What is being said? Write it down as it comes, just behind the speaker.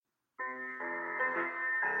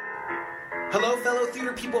Hello, fellow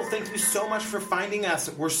theater people. Thank you so much for finding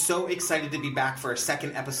us. We're so excited to be back for a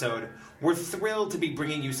second episode. We're thrilled to be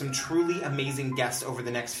bringing you some truly amazing guests over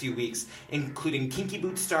the next few weeks, including Kinky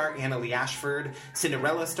Boots star Anna Lee Ashford,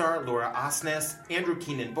 Cinderella star Laura Osnes, Andrew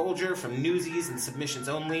Keenan Bolger from Newsies and Submissions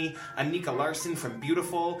Only, Anika Larson from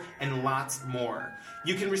Beautiful, and lots more.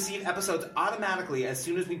 You can receive episodes automatically as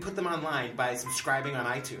soon as we put them online by subscribing on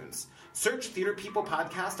iTunes. Search Theater People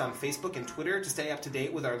Podcast on Facebook and Twitter to stay up to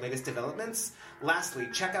date with our latest developments. Lastly,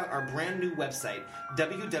 check out our brand new website,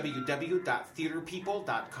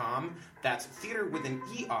 www.theaterpeople.com. That's theater with an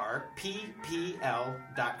ERPPL.com.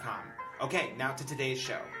 Okay, now to today's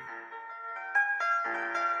show.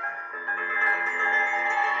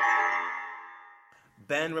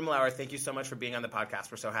 Ben Rimalower, thank you so much for being on the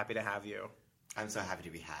podcast. We're so happy to have you. I'm so happy to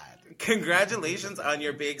be had. Congratulations on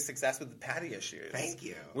your big success with the Patti Issues. Thank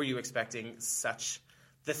you. Were you expecting such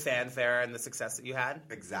the fanfare and the success that you had?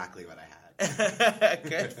 Exactly what I had.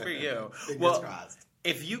 Good for you. Fingers crossed.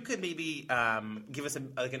 If you could maybe give us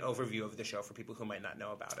an overview of the show for people who might not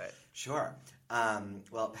know about it. Sure.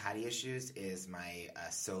 Well, Patti Issues is my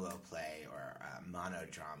solo play or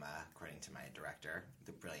monodrama, according to my director,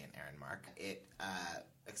 the brilliant Aaron Mark. It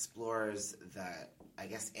explores the, I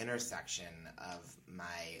guess, intersection of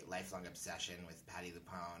my lifelong obsession with Patti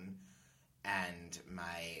LuPone and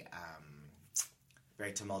my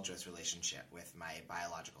very tumultuous relationship with my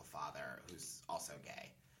biological father, who's also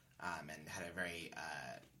gay, and had a very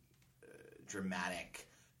dramatic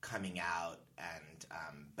coming out and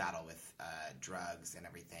battle with drugs and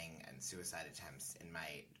everything and suicide attempts in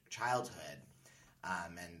my childhood.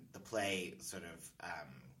 And the play sort of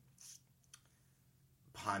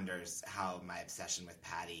ponders how my obsession with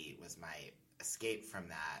Patti was my escape from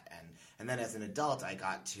that. And then as an adult, I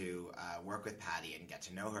got to work with Patti and get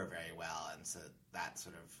to know her very well. And so that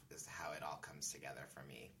sort of is how it all comes together for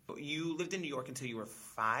me. You lived in New York until you were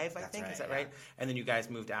 5, I think. Right, is that yeah. right? And then you guys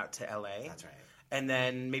moved out to L.A.? That's right. And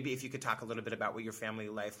then maybe if you could talk a little bit about what your family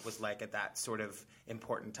life was like at that sort of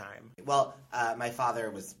important time. Well, my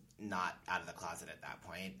father was not out of the closet at that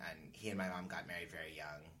point, and he and my mom got married very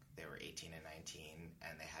young. They were 18 and 19,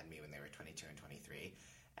 and they had me when they were 22 and 23.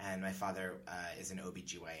 And my father is an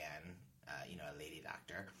OBGYN, a lady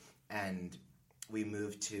doctor. And we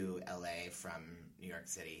moved to L.A. from New York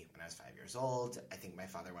City when I was 5 years old. I think my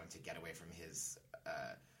father wanted to get away from his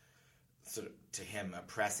sort of, to him,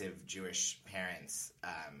 oppressive Jewish parents.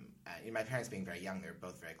 My parents being very young, they were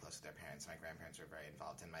both very close to their parents. My grandparents were very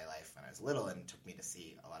involved in my life when I was little and took me to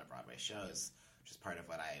see a lot of Broadway shows, which is part of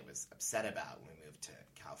what I was upset about when we moved to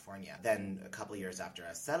California. Then a couple years after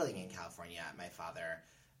us settling in California, my father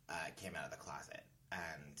came out of the closet,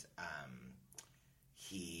 and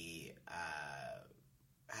he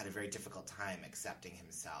had a very difficult time accepting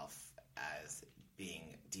himself as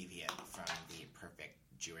being deviant from the perfect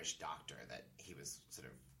Jewish doctor that he was sort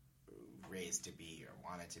of raised to be or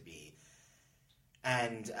wanted to be.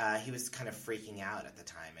 And he was kind of freaking out at the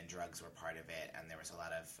time, and drugs were part of it, and there was a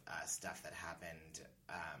lot of stuff that happened,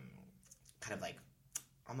 kind of like,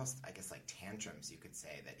 almost, I guess, like tantrums, you could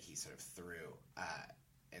say, that he sort of threw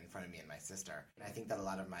in front of me and my sister. And I think that a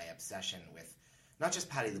lot of my obsession with not just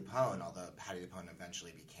Patti LuPone, although Patti LuPone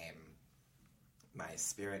eventually became my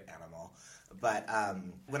spirit animal, but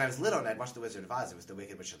when I was little and I'd watched The Wizard of Oz, it was the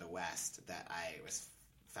Wicked Witch of the West that I was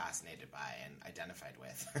fascinated by and identified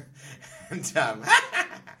with.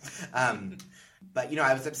 But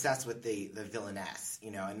I was obsessed with the villainess,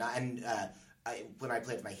 and when I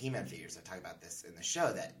played my He-Man figures, I talk about this in the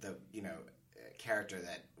show, that the character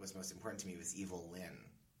that was most important to me was Evil Lynn,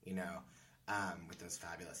 with those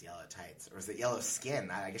fabulous yellow tights, or was it yellow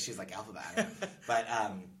skin? I guess she's like Alphabet, I don't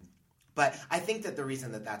know. But I think that the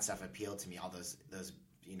reason that stuff appealed to me, all those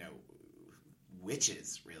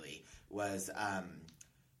witches really, was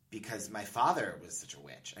because my father was such a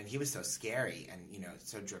witch, and he was so scary and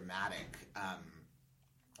so dramatic,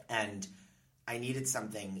 and I needed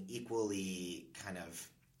something equally kind of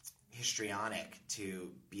histrionic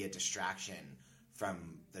to be a distraction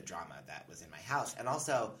from the drama that was in my house. And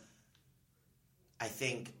also, I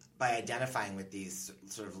think by identifying with these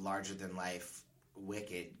sort of larger-than-life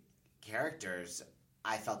wicked characters,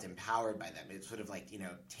 I felt empowered by them. It's sort of like,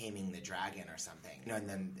 taming the dragon or something. And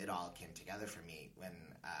then it all came together for me when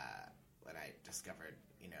I discovered,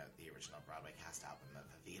 the original Broadway cast album of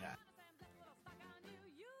Evita.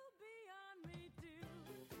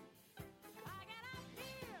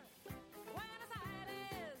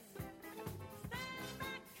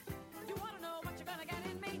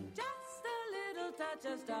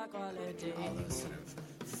 All those sort of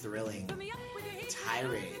thrilling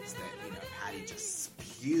tirades that Patti just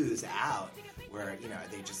spews out where, you know,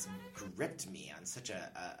 they just gripped me on such a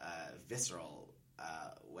visceral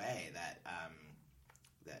way that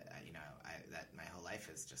that my whole life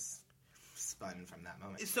has just spun from that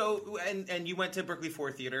moment. So, and you went to Berkeley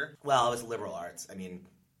Four Theater? Well, it was liberal arts. I mean,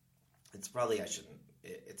 it's probably,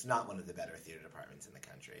 it's not one of the better theater departments in the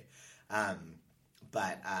country.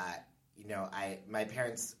 You know, my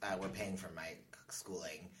parents were paying for my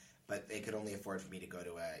schooling, but they could only afford for me to go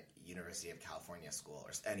to a University of California school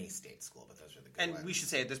or any state school, but those were the good ones. And we should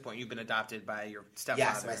say at this point, you've been adopted by your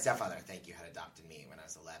stepfather. Yes, my stepfather, thank you, had adopted me when I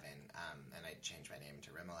was 11, and I changed my name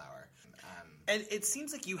to Rimalower. And it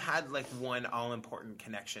seems like you had, like, one all-important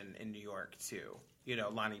connection in New York, too. You know,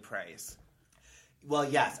 Lonnie Price. Well,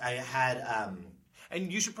 yes, I had...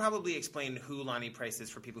 And you should probably explain who Lonnie Price is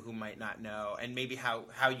for people who might not know, and maybe how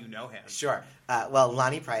you know him. Sure. Well,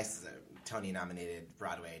 Lonnie Price is a Tony-nominated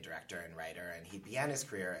Broadway director and writer, and he began his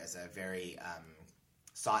career as a very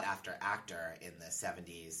sought-after actor in the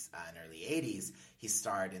 70s and early 80s. He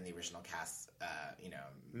starred in the original cast,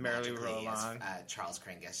 Merrily Roll Along. Charles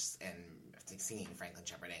Kringus and singing Franklin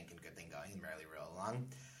Shepherd Inc. and Good Thing Going, and Merrily Roll Along.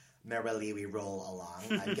 Merrily We Roll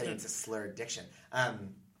Along. I'm getting into slurred diction.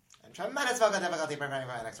 I'm trying minus vocal difficulty preparing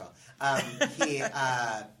for my next role. He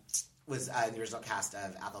was in the original cast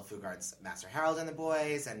of Athol Fugard's Master Harold and the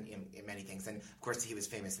Boys, and in many things. And of course, he was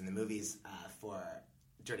famous in the movies for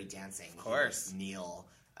Dirty Dancing. Of course, Neil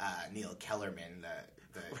Kellerman,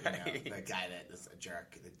 the guy that is a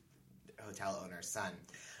jerk, the hotel owner's son.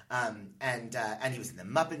 And he was in the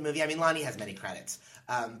Muppet movie. I mean, Lonnie has many credits.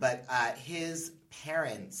 But his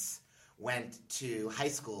parents went to high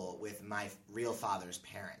school with my real father's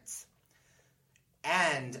parents.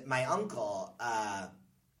 And my uncle,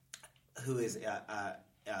 who is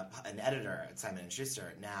an editor at Simon &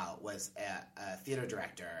 Schuster now, was a theater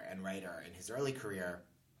director and writer in his early career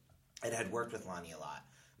and had worked with Lonnie a lot.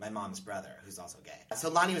 My mom's brother, who's also gay. So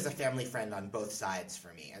Lonnie was a family friend on both sides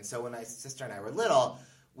for me. And so when my sister and I were little,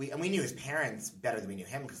 we knew his parents better than we knew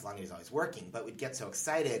him because Lonnie was always working, but we'd get so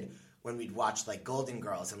excited when we'd watch, like, Golden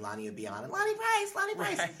Girls and Lonnie would be on, and Lonnie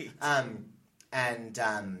Price! Right.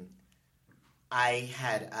 I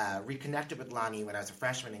had reconnected with Lonnie when I was a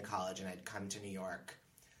freshman in college, and I'd come to New York.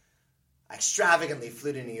 I extravagantly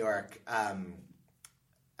flew to New York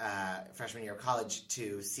freshman year of college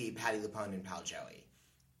to see Patti LuPone and Pal Joey.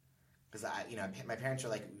 Because, my parents were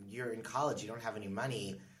like, you're in college, you don't have any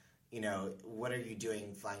money. You know, what are you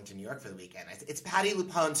doing flying to New York for the weekend? I said, it's Patti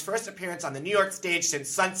LuPone's first appearance on the New York stage since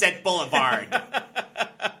Sunset Boulevard.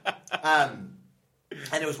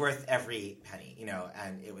 And it was worth every penny, you know,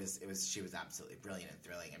 and she was absolutely brilliant and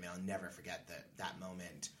thrilling. I mean, I'll never forget that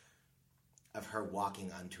moment of her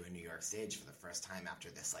walking onto a New York stage for the first time after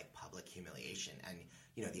this, like, public humiliation. And,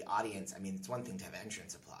 you know, the audience, I mean, it's one thing to have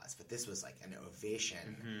entrance applause, but this was like an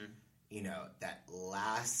ovation, you know, that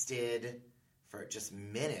lasted for just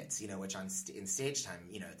minutes, you know, which in stage time,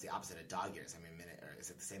 you know, it's the opposite of dog years. I mean, minute, or is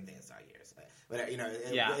it the same thing as dog years? But you know, it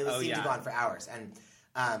seemed to go on for hours. And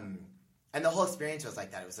the whole experience was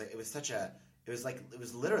like that. It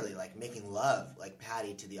was literally like making love, like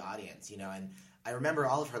Patti, to the audience, you know. And I remember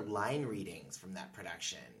all of her line readings from that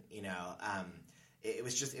production, you know. It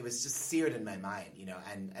was just seared in my mind, you know.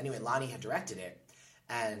 And anyway, Lonnie had directed it,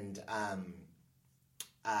 and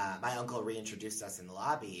my uncle reintroduced us in the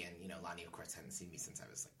lobby, and, you know, Lonnie, of course, hadn't seen me since I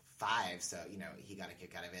was like 5, so, you know, he got a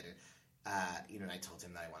kick out of it. And, you know, and I told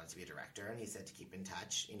him that I wanted to be a director, and he said to keep in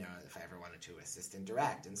touch, you know, if I ever wanted to assist and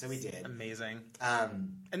direct, and so we did. Amazing.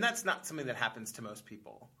 And that's not something that happens to most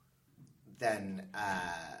people.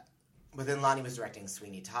 But then Lonnie was directing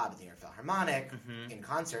Sweeney Todd at the New York Philharmonic in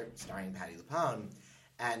concert, starring Patti LuPone,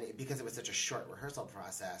 and because it was such a short rehearsal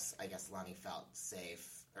process, I guess Lonnie felt safe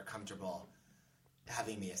or comfortable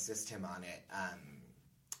having me assist him on it,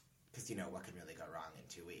 because, you know, what could really go wrong in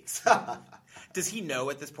 2 weeks? Does he know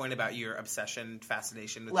at this point about your obsession,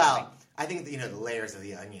 fascination with Lonnie? I think that, you know, the layers of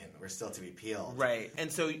the onion were still to be peeled. Right. And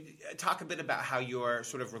so talk a bit about how your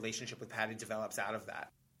sort of relationship with Patti develops out of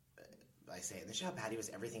that. I say in the show, Patti was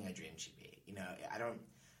everything I dreamed she'd be. You know,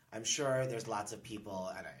 I'm sure there's lots of people,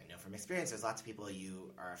 and I know from experience, there's lots of people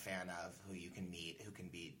you are a fan of who you can meet, who can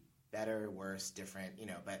be better, worse, different, you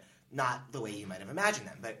know, but not the way you might have imagined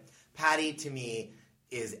them. But Patti, to me,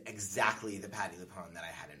 is exactly the Patti LuPone that I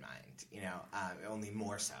had in mind, you know, only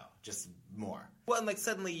more so, just more. Well, and, like,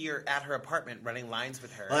 suddenly you're at her apartment running lines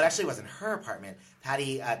with her. Well, it actually wasn't her apartment.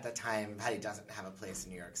 Patti, at the time, Patti doesn't have a place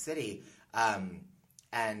in New York City,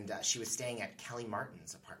 and she was staying at Kelly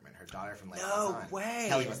Martin's apartment, her daughter from Life Goes On. No way!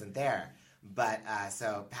 Kelly wasn't there. But,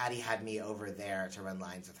 so Patti had me over there to run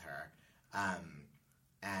lines with her,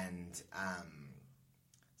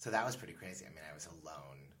 so that was pretty crazy. I mean, I was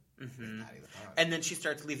alone with Patti LuPone. And then she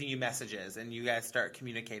starts leaving you messages, and you guys start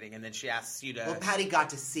communicating, and then she asks you to... Well, Patti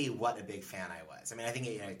got to see what a big fan I was. I mean, I think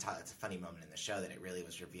it's a funny moment in the show that it really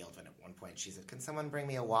was revealed when at one point she said, "Can someone bring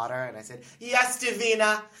me a water?" And I said, "Yes,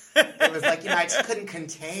 Davina." It was like, I just couldn't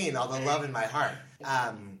contain all the love in my heart.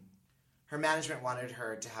 Her management wanted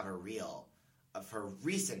her to have a reel of her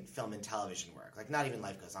recent film and television work, like not even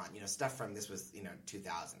Life Goes On, stuff from, this was,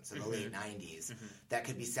 2000, so the late 90s, that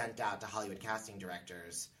could be sent out to Hollywood casting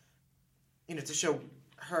directors, to show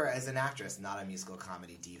her as an actress, not a musical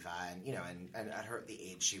comedy diva, and at her,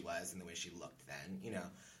 the age she was and the way she looked then,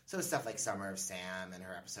 So stuff like Summer of Sam and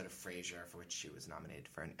her episode of Frasier, for which she was nominated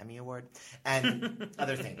for an Emmy Award, and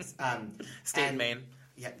other things. State and Maine.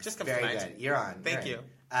 Yeah, just comes very to mind. Good. You're on. Thank you.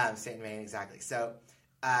 State and Maine, exactly. So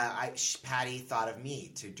Patti thought of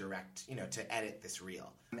me to direct, to edit this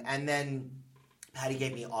reel. And then Patti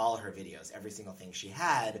gave me all her videos, every single thing she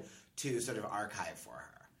had, to sort of archive for her.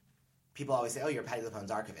 People always say, "Oh, you're Patti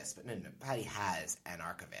LuPone's archivist," but no, Patti has an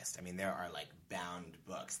archivist. I mean, there are like bound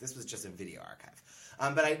books. This was just a video archive.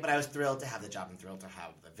 But I was thrilled to have the job and thrilled to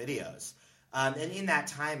have the videos. And in that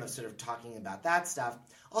time of sort of talking about that stuff,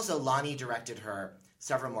 also Lonnie directed her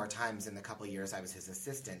several more times in the couple years I was his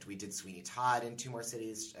assistant. We did Sweeney Todd in 2 more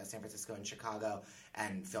cities, San Francisco and Chicago,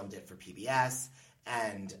 and filmed it for PBS.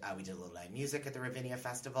 And we did a little live music at the Ravinia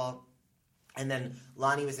Festival. And then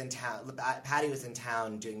Lonnie was in town, Patti was in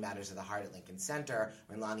town doing Matters of the Heart at Lincoln Center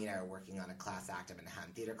when Lonnie and I were working on a class act of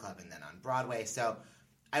Manhattan Theater Club and then on Broadway. So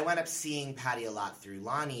I wound up seeing Patti a lot through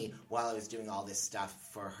Lonnie while I was doing all this stuff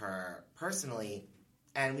for her personally.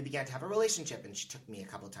 And we began to have a relationship, and she took me a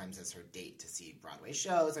couple of times as her date to see Broadway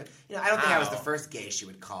shows. And, I don't think I was the first gay she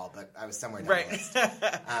would call, but I was somewhere down the list.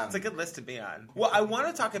 It's a good list to be on. Well, I want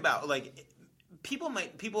to talk about,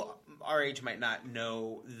 people our age might not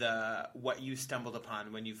know what you stumbled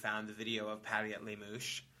upon when you found the video of Patti at Les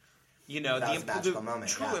Mouches. That was a magical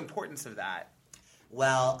moment, true importance of that.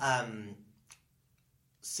 Well,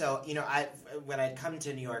 so, when I'd come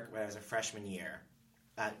to New York when I was a freshman year,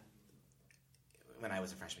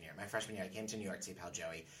 my freshman year, I came to New York to see Pal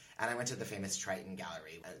Joey, and I went to the famous Triton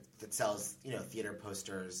Gallery that sells, theater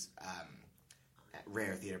posters,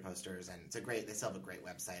 rare theater posters, and they sell a great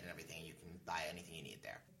website and everything. You can buy anything you need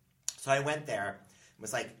there. So I went there and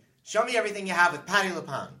was like, "Show me everything you have with Patti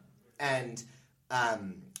LuPone." And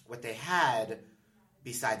what they had,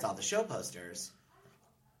 besides all the show posters,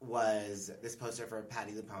 was this poster for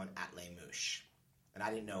Patti LuPone at Les Mouches. And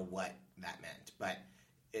I didn't know what that meant, but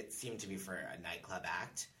it seemed to be for a nightclub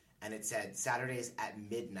act. And it said Saturdays at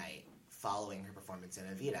midnight following her performance in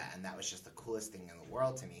Evita. And that was just the coolest thing in the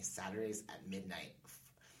world to me. Saturdays at midnight.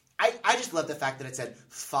 I just love the fact that it said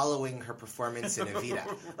following her performance in Evita.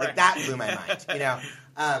 Like, that blew my mind,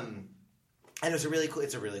 And it was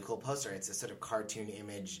it's a really cool poster. It's a sort of cartoon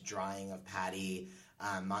image drawing of Patti,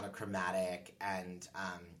 monochromatic, and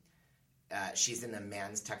she's in a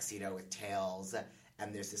man's tuxedo with tails,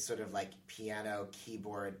 and there's this sort of piano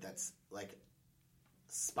keyboard that's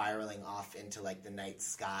spiraling off into the night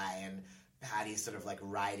sky, and Patti's sort of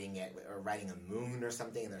riding it, or riding a moon or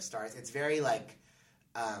something, and there's stars. It's very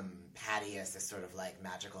Patti as this sort of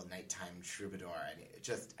magical nighttime troubadour, and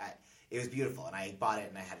it was beautiful, and I bought it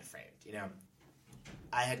and I had it framed.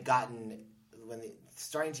 I had gotten,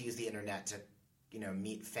 starting to use the internet to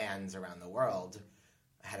meet fans around the world.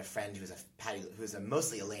 I had a friend who was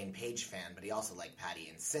mostly Elaine Page fan, but he also liked Patti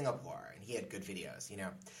in Singapore, and he had good videos.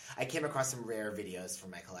 I came across some rare videos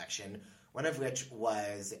from my collection, one of which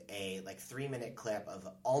was a 3-minute clip of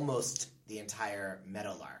almost the entire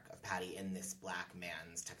Meadowlark of Patti in this black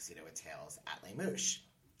man's tuxedo with tails at Les Mouches.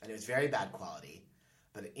 And it was very bad quality,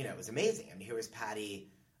 but it was amazing. I mean, here was Patti.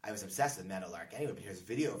 I was obsessed with Meadowlark anyway, but here's a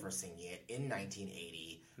video of her singing it in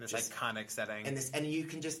 1980. This iconic setting. And you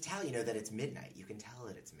can just tell, that it's midnight. You can tell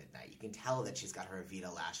that it's midnight. You can tell that she's got her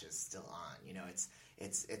Evita lashes still on.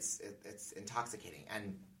 It's intoxicating.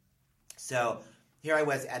 And so here I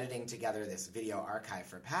was editing together this video archive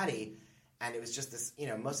for Patti, and it was just this,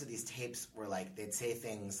 most of these tapes were they'd say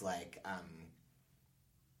things like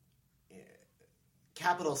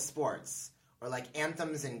Capital Sports, or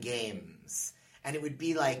anthems and games. And it would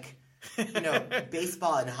be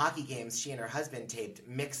baseball and hockey games she and her husband taped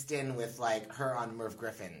mixed in with her on Merv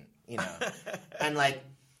Griffin, and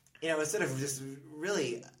it was sort of this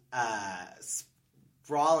really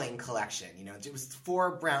sprawling collection. It was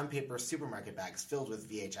 4 brown paper supermarket bags filled with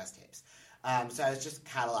VHS tapes. So I was just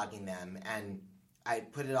cataloging them, and I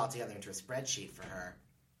put it all together into a spreadsheet for her.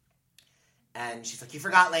 And she's like, "You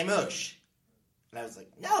forgot Les Mouches." And I was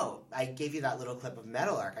like, "No, I gave you that little clip of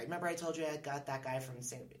Meadowlark. I remember I told you I got that guy from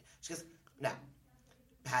Singapore." She goes, "No,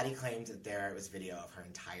 Patti claimed that there was video of her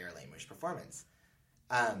entire Les Mouche performance.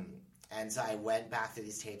 And so I went back through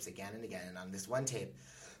these tapes again and again, and on this one tape,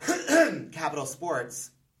 Capital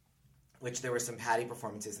Sports, which there were some Patti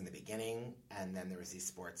performances in the beginning, and then there was these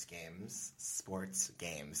sports games.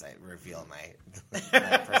 I reveal my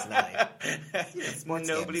personality. Sports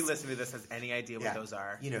Nobody games. listening to this has any idea what those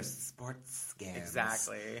are. Sports games.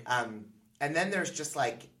 Exactly. And then there's just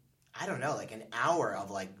like, I don't know, like an hour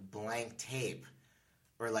of like blank tape,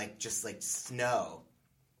 or like just like snow,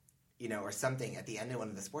 or something at the end of one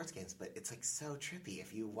of the sports games. But it's like so trippy.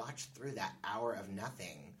 If you watch through that hour of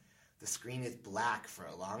nothing, the screen is black for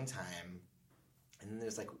a long time, and then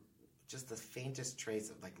there's like just the faintest trace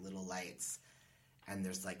of like little lights, and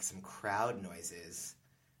there's like some crowd noises,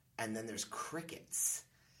 and then there's crickets.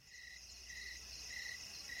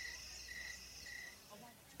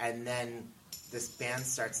 And then this band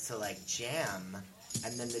starts to like jam,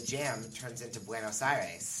 and then the jam turns into Buenos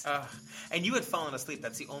Aires. And you had fallen asleep.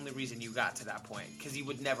 That's the only reason you got to that point, because you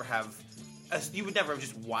would never have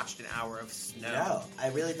just watched an hour of snow. No, I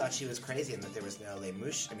really thought she was crazy and that there was no Les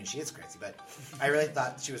Mouche. I mean, she is crazy, but I really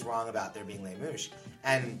thought she was wrong about there being Les Mouche.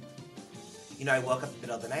 And, I woke up in the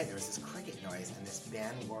middle of the night, there was this cricket noise and this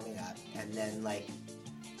band warming up, and then, like,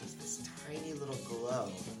 just this tiny little glow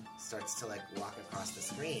starts to, like, walk across the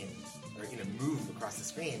screen, or, move across the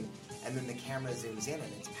screen, and then the camera zooms in,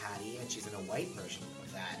 and it's Patti, and she's in a white version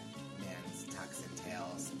of that man's tux and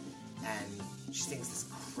tails, and she sings this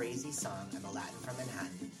crazy song, I'm a Latin from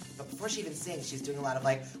Manhattan, but before she even sings, she's doing a lot of,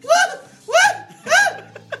 like, woo, woo, woo!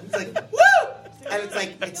 It's like, woo! And it's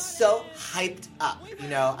like, it's so hyped up,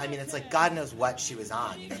 I mean, it's like God knows what she was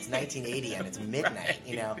on, it's 1980 and it's midnight,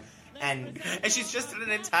 And she's just in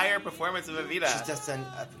an entire performance of Evita. She's just an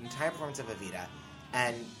entire performance of Evita,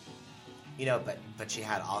 and but she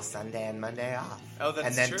had all Sunday and Monday off. Oh, that's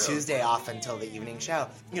and then true. Tuesday off until the evening show.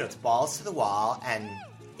 It's balls to the wall, and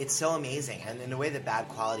it's so amazing. And in a way, the bad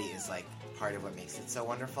quality is like part of what makes it so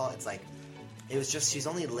wonderful. It's like she's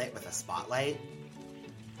only lit with a spotlight,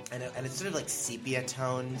 and it's sort of like sepia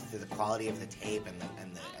toned through the quality of the tape and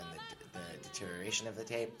the deterioration of the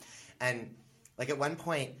tape, and. Like, at one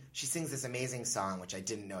point, she sings this amazing song, which I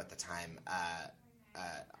didn't know at the time.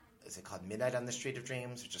 Is it called Midnight on the Street of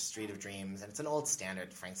Dreams, or just Street of Dreams? And it's an old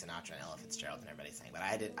standard, Frank Sinatra and Ella Fitzgerald and everybody sang, but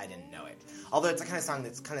I didn't know it. Although it's the kind of song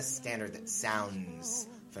that's kind of standard that sounds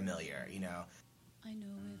familiar, I know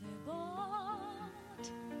where they're bought,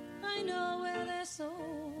 I know where they're sold.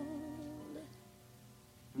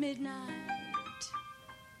 Midnight,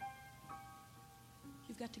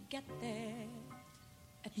 you've got to get there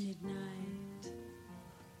at midnight,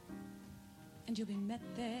 and you'll be met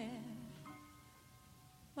there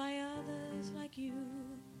by others like you,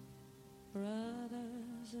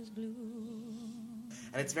 brothers as blue.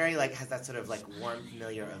 And it's very, like, has that sort of, like, warm,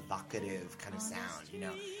 familiar, evocative kind of sound,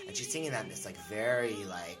 And she's singing that in this, like, very,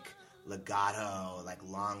 like, legato, like,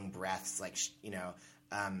 long breaths, like,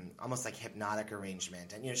 almost like hypnotic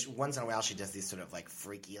arrangement. And, once in a while she does these sort of, like,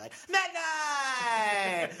 freaky, like, midnight!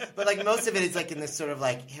 But, like, most of it is, like, in this sort of,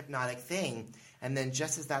 like, hypnotic thing. And then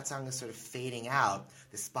just as that song is sort of fading out,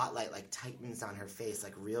 the spotlight, like, tightens on her face,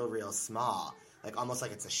 like, real, real small. Like, almost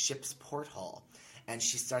like it's a ship's porthole. And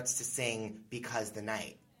she starts to sing Because the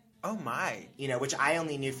Night. Oh, my. Which I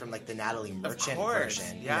only knew from, like, the Natalie Merchant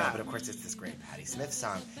version. Yeah. But, of course, it's this great Patti Smith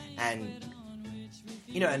song. And...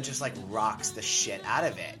 and just, like, rocks the shit out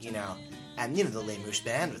of it, And, the Les Mouche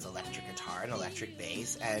band was electric guitar and electric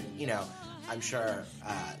bass. And, I'm sure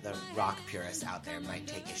the rock purists out there might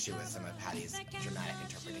take issue with some of Patti's dramatic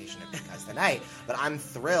interpretation of Because the Night. But I'm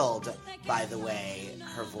thrilled by the way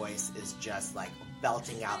her voice is just, like,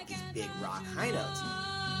 belting out these big rock high notes.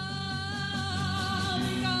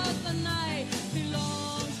 Because the night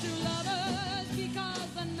belongs to lovers, because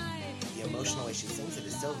the night... The emotional way she sings it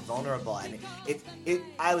is so vulnerable, and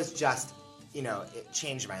I was just, it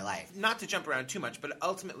changed my life. Not to jump around too much, but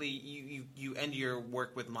ultimately you end your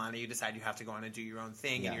work with Lana, you decide you have to go on and do your own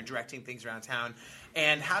thing, and you're directing things around town.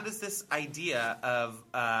 And how does this idea of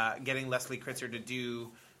getting Leslie Kritzer to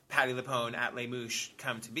do Patti LuPone at Les Mouche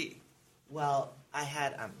come to be? Well, I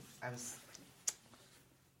had,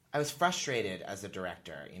 I was frustrated as a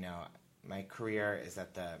director, My career is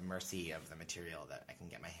at the mercy of the material that I can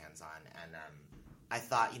get my hands on, and I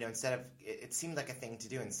thought, instead of, it seemed like a thing to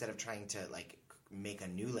do, instead of trying to, like, make a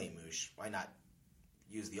new Les Mouche, why not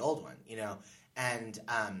use the old one, And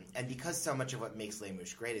because so much of what makes Les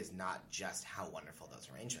Mouche great is not just how wonderful those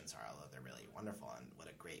arrangements are, although they're really wonderful, and what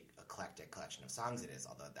a great eclectic collection of songs it is,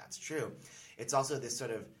 although that's true, it's also this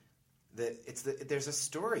sort of, there's a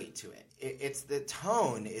story to it. It's the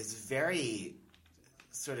tone is very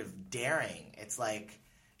sort of daring. It's like,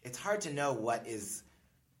 it's hard to know what is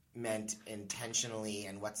meant intentionally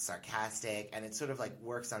and what's sarcastic, and it sort of like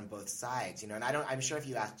works on both sides, And I'm sure if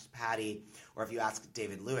you asked Patti or if you asked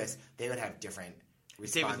David Lewis, they would have different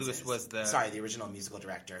responses. David Lewis was the original musical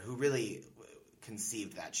director who really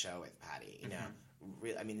conceived that show with Patti.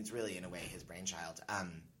 It's really in a way his brainchild,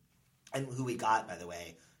 and who we got, by the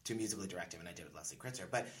way, to musically direct him, and I did with Leslie Kritzer.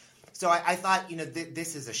 But so I thought,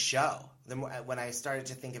 this is a show. When I started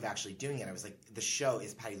to think of actually doing it, I was like, the show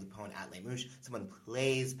is Patti LuPone at Les Mouches. Someone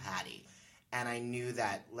plays Patti. And I knew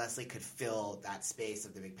that Leslie could fill that space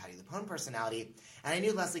of the big Patti LuPone personality. And I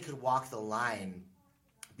knew Leslie could walk the line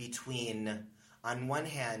between, on one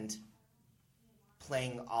hand,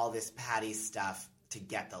 playing all this Patti stuff to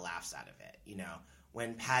get the laughs out of it.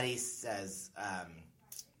 When Patti says,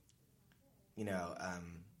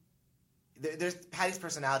 Patti's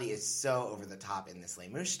personality is so over the top in this Les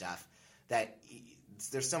Mouches stuff that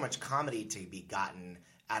there's so much comedy to be gotten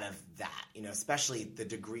out of that, especially the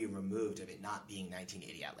degree removed of it not being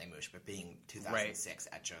 1980 at Les Mouches, but being 2006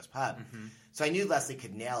 at Joe's Pub. Mm-hmm. So I knew Leslie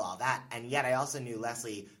could nail all that, and yet I also knew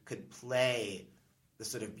Leslie could play the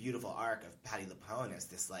sort of beautiful arc of Patti LuPone as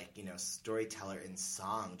this, storyteller in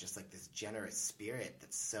song, just like this generous spirit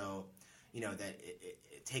that's so... that it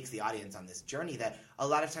takes the audience on this journey that a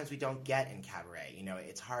lot of times we don't get in cabaret.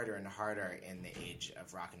 It's harder and harder in the age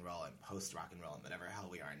of rock and roll and post-rock and roll and whatever hell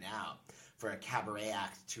we are now for a cabaret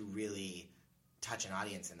act to really touch an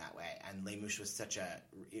audience in that way. And Les Mouches was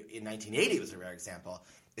in 1980 was a rare example.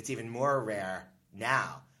 It's even more rare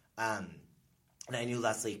now. And I knew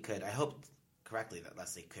Leslie could, I hoped correctly that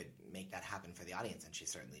Leslie could make that happen for the audience, and she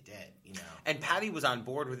certainly did, And Patti was on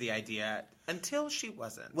board with the idea until she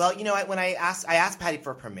wasn't. Well, when I asked Patti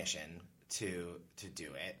for permission to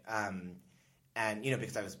do it, and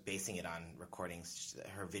because I was basing it on recordings,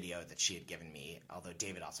 her video that she had given me, although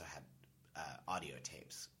David also had audio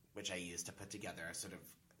tapes, which I used to put together sort of,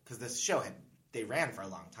 because this show they ran for a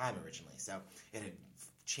long time originally, so it had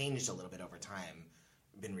changed a little bit over time,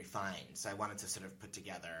 been refined, so I wanted to sort of put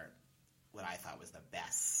together what I thought was the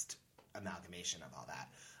best amalgamation of all that.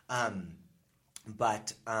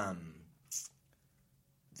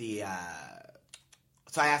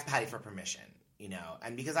 So I asked Patti for permission,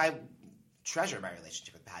 and because I treasure my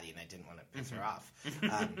relationship with Patti and I didn't want to piss her off.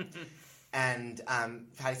 And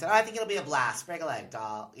Patti said, I think it'll be a blast, break a leg,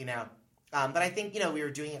 doll, But I think, we were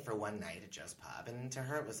doing it for one night at Joe's Pub, and to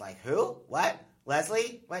her it was like, who? What?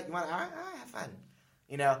 Leslie? What? You want to have fun?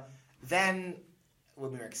 Then...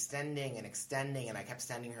 when we were extending, and I kept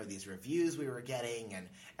sending her these reviews we were getting, and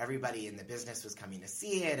everybody in the business was coming to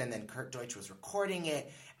see it, and then Kurt Deutsch was recording it,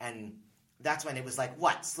 and that's when it was like,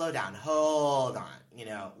 what? Slow down. Hold on.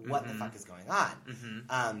 What the fuck is going on?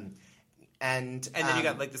 Mm-hmm. And then you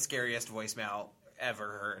got, the scariest voicemail ever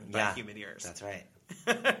heard by human ears. That's right.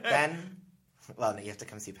 Then... Well, you have to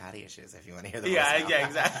come see Patti Issues if you want to hear the voicemail. Yeah,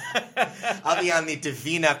 exactly. I'll be on the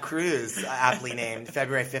Divina Cruise, aptly named,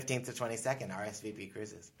 February 15th to 22nd, RSVP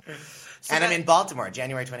Cruises. So I'm in Baltimore,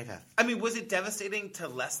 January 25th. Was it devastating to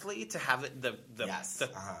Leslie to have it, Yes.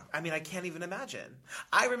 I can't even imagine.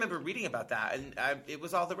 I remember reading about that, and it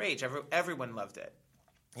was all the rage. Everyone loved it.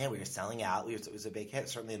 Yeah, we were selling out. It was a big hit,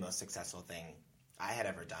 certainly the most successful thing I had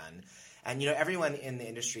ever done. And, everyone in the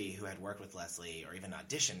industry who had worked with Leslie or even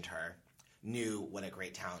auditioned her knew what a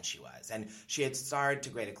great talent she was. And she had starred to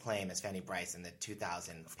great acclaim as Fanny Bryce in the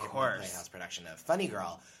 2000 Playhouse production of Funny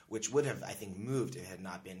Girl, which would have, I think, moved if it had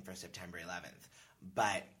not been for September 11th.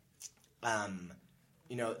 But,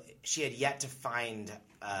 she had yet to find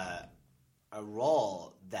a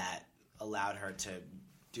role that allowed her to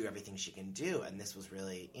do everything she can do. And this was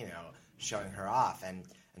really, showing her off. And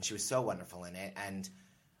she was so wonderful in it. And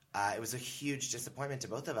it was a huge disappointment to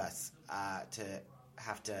both of us to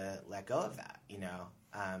have to let go of that,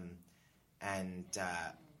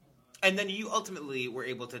 and then you ultimately were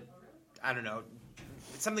able to, I don't know,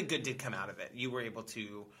 something good did come out of it. You were able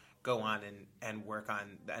to go on and work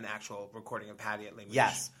on an actual recording of Patti at Les Mouches.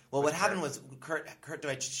 Yes. Well, what happened was Kurt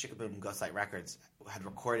Deutsch, Chicaboom, Ghostlight Records had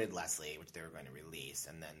recorded Leslie, which they were going to release,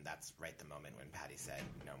 and then that's right the moment when Patti said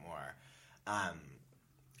no more.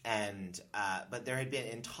 But there had been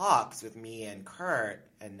in talks with me and Kurt,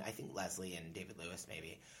 and I think Leslie and David Lewis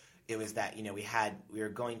maybe, it was that, we were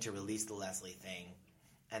going to release the Leslie thing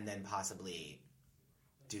and then possibly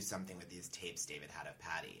do something with these tapes David had of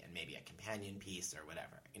Patti and maybe a companion piece or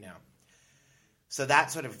whatever, So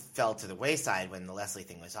that sort of fell to the wayside when the Leslie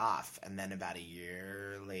thing was off. And then about a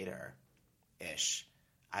year later-ish,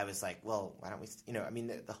 I was like, well, why don't we,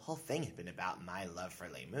 the whole thing had been about my love for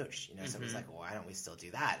Les Mouche, so it was like, well, why don't we still do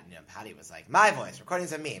that? And, Patti was like, my voice,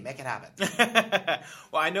 recordings of me, make it happen.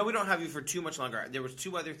 Well, I know we don't have you for too much longer. There was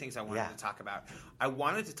 2 other things I wanted to talk about. I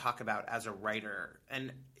wanted to talk about as a writer,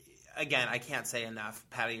 and again, I can't say enough,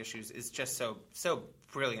 Patti Issues is just so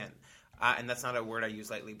brilliant. And that's not a word I use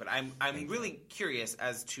lightly, but I'm really curious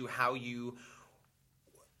as to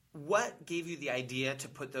what gave you the idea to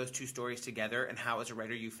put those 2 stories together, and how, as a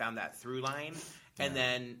writer, you found that through line, and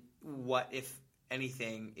then what, if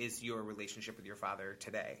anything, is your relationship with your father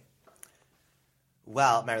today?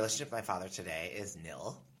 Well, my relationship with my father today is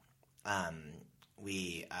nil.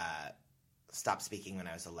 We stopped speaking when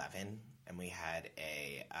I was 11, and we had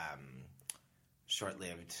a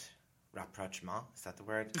short-lived rapprochement. Is that the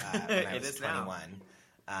word? When I was 21,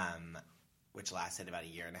 which lasted about a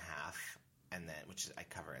year and a half. And then, which I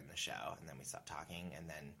cover in the show, and then we stopped talking, and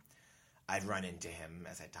then I've run into him,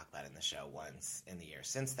 as I talk about in the show, once in the years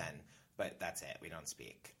since then, but that's it. We don't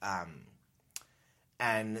speak.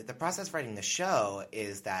 And the process of writing the show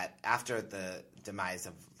is that after the demise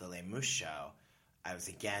of the Les Mouche show, I was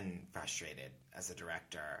again frustrated as a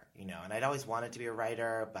director, and I'd always wanted to be a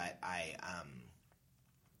writer, but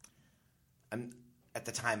I'm at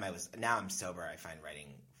the time now I'm sober, I find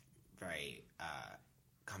writing very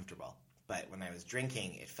comfortable. But when I was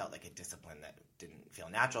drinking, it felt like a discipline that didn't feel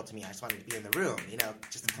natural to me. I just wanted to be in the room,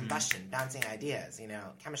 just combustion, bouncing ideas,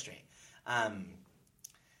 chemistry. I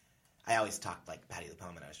always talked like Patti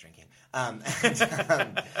LuPone when I was drinking.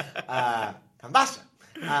 Combustion.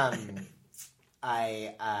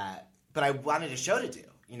 But I wanted a show to do,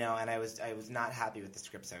 and I was not happy with the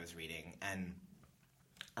scripts I was reading, and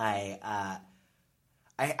I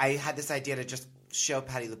had this idea to just show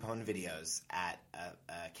Patti LuPone videos at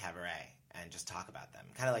a cabaret and just talk about them,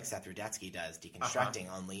 kind of like Seth Rudetsky does Deconstructing,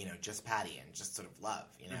 only just Patti and just sort of love,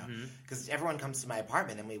 because everyone comes to my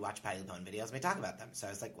apartment and we watch Patti LuPone videos and we talk about them. So I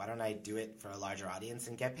was like, why don't I do it for a larger audience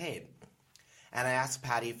and get paid? And I asked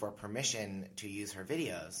Patti for permission to use her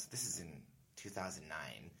videos. This is in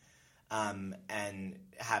 2009, and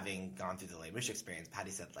having gone through the Les Mouche experience,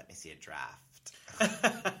 Patti said, "Let me see a draft."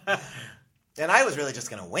 And I was really just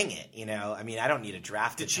going to wing it, I don't need a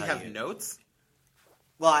draft. Did she have notes?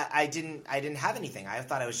 Well, I didn't have anything. I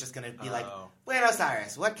thought I was just going to be like, Buenos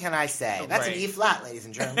Aires, what can I say? That's an E flat, ladies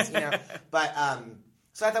and germs, But,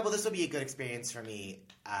 so I thought, well, this will be a good experience for me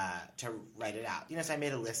to write it out. So I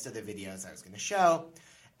made a list of the videos I was going to show,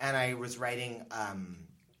 and I was writing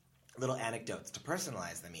little anecdotes to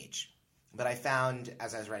personalize them each. But I found,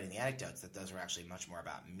 as I was writing the anecdotes, that those were actually much more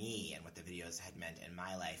about me and what the videos had meant in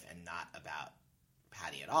my life, and not about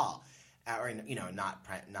Patti at all, or not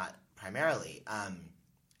primarily.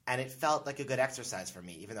 And it felt like a good exercise for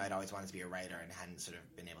me, even though I'd always wanted to be a writer and hadn't sort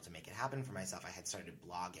of been able to make it happen for myself. I had started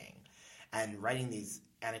blogging, and writing these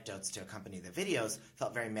anecdotes to accompany the videos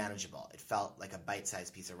felt very manageable. It felt like a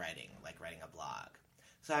bite-sized piece of writing, like writing a blog.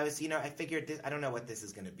 So I was, I figured, I don't know what this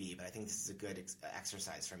is going to be, but I think this is a good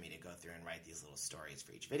exercise for me to go through and write these little stories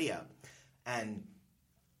for each video. And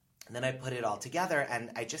then I put it all together,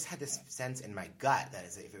 and I just had this sense in my gut that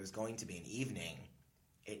if it was going to be an evening,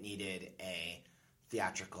 it needed a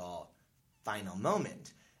theatrical final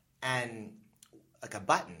moment, and like a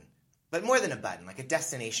button, but more than a button, like a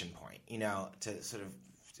destination point, to sort of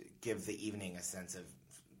give the evening a sense of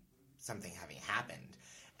something having happened.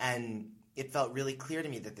 And it felt really clear to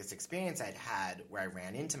me that this experience I'd had, where I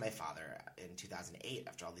ran into my father in 2008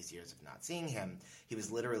 after all these years of not seeing him, he was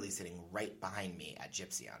literally sitting right behind me at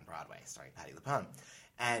Gypsy on Broadway, starring Patti LuPone.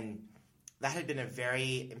 And that had been a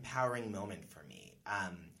very empowering moment for me.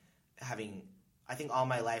 I think all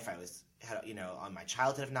my life on my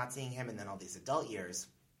childhood of not seeing him, and then all these adult years,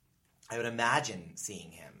 I would imagine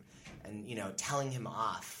seeing him and, telling him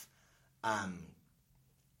off, and,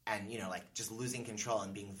 like just losing control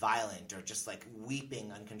and being violent, or just like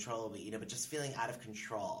weeping uncontrollably, but just feeling out of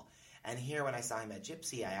control. And here, when I saw him at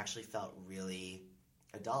Gypsy, I actually felt really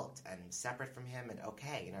adult and separate from him and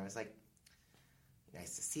okay. I was like,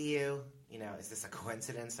 nice to see you. Is this a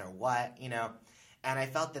coincidence or what? And I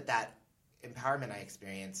felt that empowerment I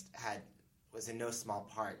experienced was in no small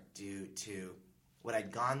part due to what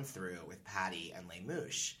I'd gone through with Patti and Les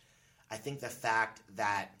Mouche. I think the fact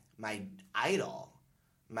that my idol,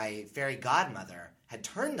 my fairy godmother, had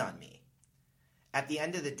turned on me. At the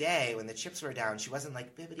end of the day, when the chips were down, she wasn't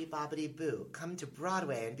like, bibbidi bobbidi boo, come to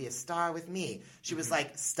Broadway and be a star with me. She was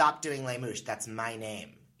like, stop doing Les Mouche, that's my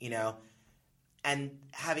name, And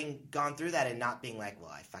having gone through that and not being like,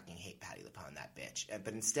 well, I fucking hate Patti LuPone, that bitch,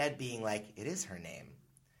 but instead being like, it is her name,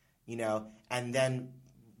 and then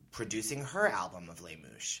producing her album of Les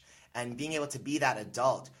Mouche, And being able to be that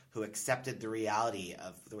adult who accepted the reality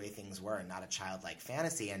of the way things were and not a childlike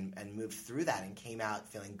fantasy and moved through that and came out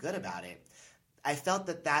feeling good about it, I felt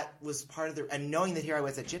that was part of and knowing that here I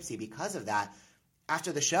was at Gypsy because of that,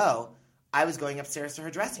 after the show, I was going upstairs to her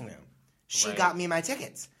dressing room. She got me my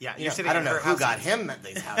tickets. Yeah, I don't know who got him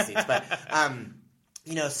these house seats, but,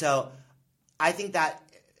 so I think that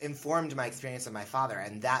informed my experience of my father,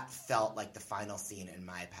 and that felt like the final scene in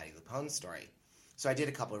my Patti LuPone story. So I did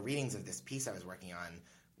a couple of readings of this piece I was working on,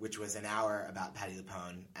 which was an hour about Patti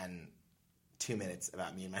LuPone and 2 minutes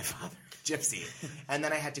about me and my father, Gypsy. And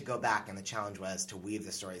then I had to go back, and the challenge was to weave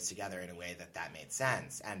the stories together in a way that made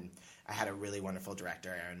sense. And I had a really wonderful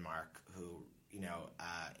director, Aaron Mark, who,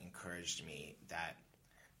 encouraged me that,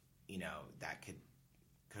 that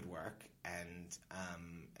could work. And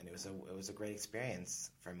it was a great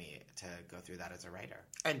experience for me to go through that as a writer.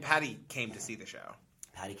 And Patti came to see the show.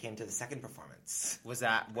 Patti came to the second performance.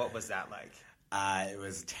 What was that like? It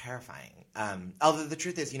was terrifying. Although the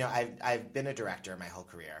truth is, I've been a director my whole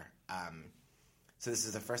career. So this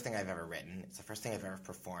is the first thing I've ever written. It's the first thing I've ever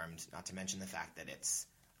performed, not to mention the fact that it's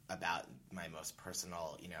about my most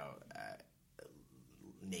personal,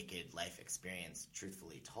 naked life experience,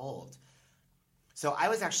 truthfully told. So I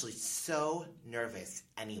was actually so nervous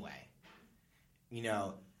anyway,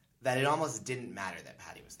 that it almost didn't matter that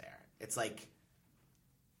Patti was there. It's like,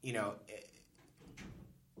 it's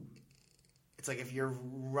like if you're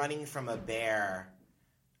running from a bear,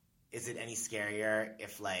 is it any scarier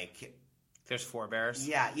if, there's 4 bears?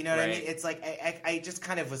 Yeah, you know what I mean? It's like, I just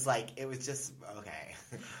kind of was like, it was just, okay.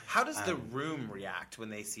 How does the room react when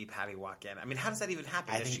they see Patti walk in? I mean, how does that even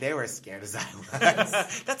happen? I think they were as scared as I was.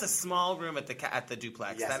 That's a small room at the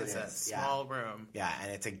duplex. Yes, that is a small room. Yeah,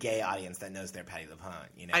 and it's a gay audience that knows they're Patti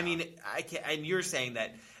LuPone, I mean, and you're saying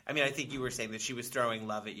that, I think you were saying that she was throwing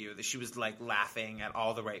love at you, that she was, laughing at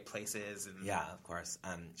all the right places. And yeah, of course.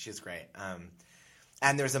 She's great.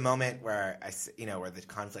 And there's a moment where, where the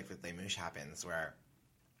conflict with Lemouche happens, where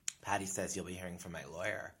Patti says, "You'll be hearing from my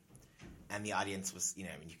lawyer." And the audience was, you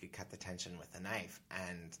could cut the tension with a knife.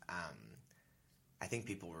 And I think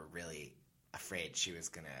people were really afraid she was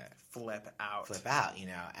going to flip out,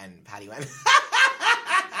 and Patti went...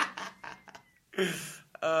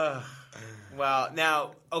 Well,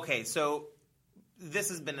 now, okay, so this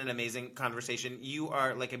has been an amazing conversation. You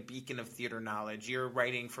are like a beacon of theater knowledge. You're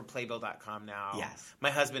writing for Playbill.com now. Yes.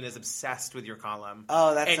 My husband is obsessed with your column.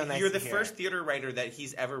 Oh, that's so and nice you're to the hear. first theater writer that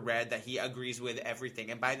he's ever read that he agrees with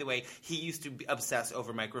everything. And by the way, he used to obsess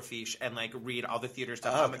over microfiche and read all the theater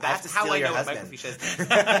stuff. Oh, that's how I know what microfiche is.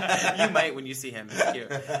 You might when you see him. It's cute.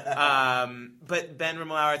 But Ben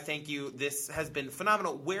Rimalower, thank you. This has been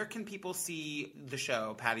phenomenal. Where can people see the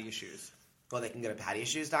show, Patti Issues? Well, they can go to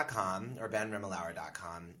pattiissues.com or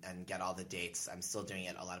benrimalower.com and get all the dates. I'm still doing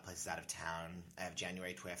it a lot of places out of town. I have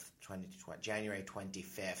January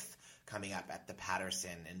 25th coming up at the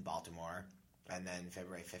Patterson in Baltimore. And then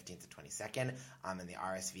February 15th to 22nd, I'm in the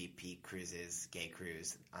RSVP Cruises Gay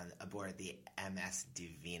Cruise aboard the MS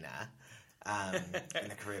Divina in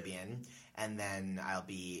the Caribbean. And then I'll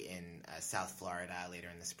be in South Florida later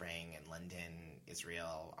in the spring, in London,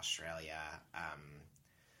 Israel, Australia.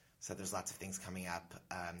 So there's lots of things coming up.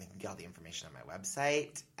 You can get all the information on my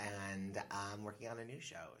website. And I'm working on a new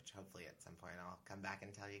show, which hopefully at some point I'll come back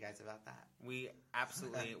and tell you guys about that. We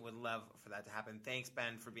absolutely would love for that to happen. Thanks,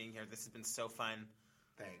 Ben, for being here. This has been so fun.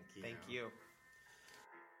 Thank you. Thank you.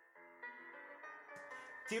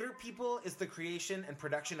 Theater People is the creation and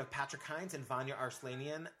production of Patrick Hines and Vanya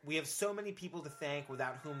Arslanian. We have so many people to thank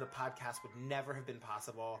without whom the podcast would never have been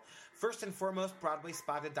possible. First and foremost,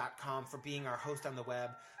 BroadwaySpotted.com for being our host on the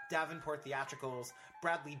web, Davenport Theatricals,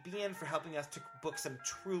 Bradley Bean for helping us to book some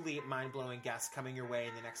truly mind-blowing guests coming your way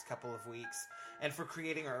in the next couple of weeks, and for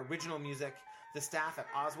creating our original music, the staff at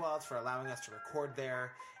Oswald's for allowing us to record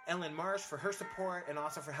there, Ellen Marsh for her support and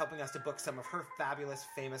also for helping us to book some of her fabulous,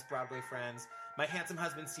 famous Broadway friends, my handsome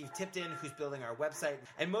husband Steve Tipton, who's building our website,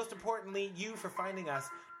 and most importantly, you for finding us.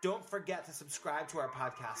 Don't forget to subscribe to our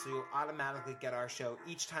podcast so you'll automatically get our show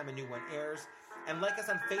each time a new one airs. And like us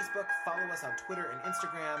on Facebook, follow us on Twitter and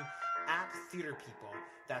Instagram at Theater People.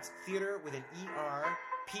 That's theater with an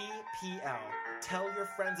ERPPL. Tell your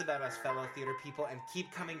friends about us, fellow theater people, and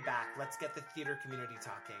keep coming back. Let's get the theater community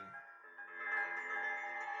talking.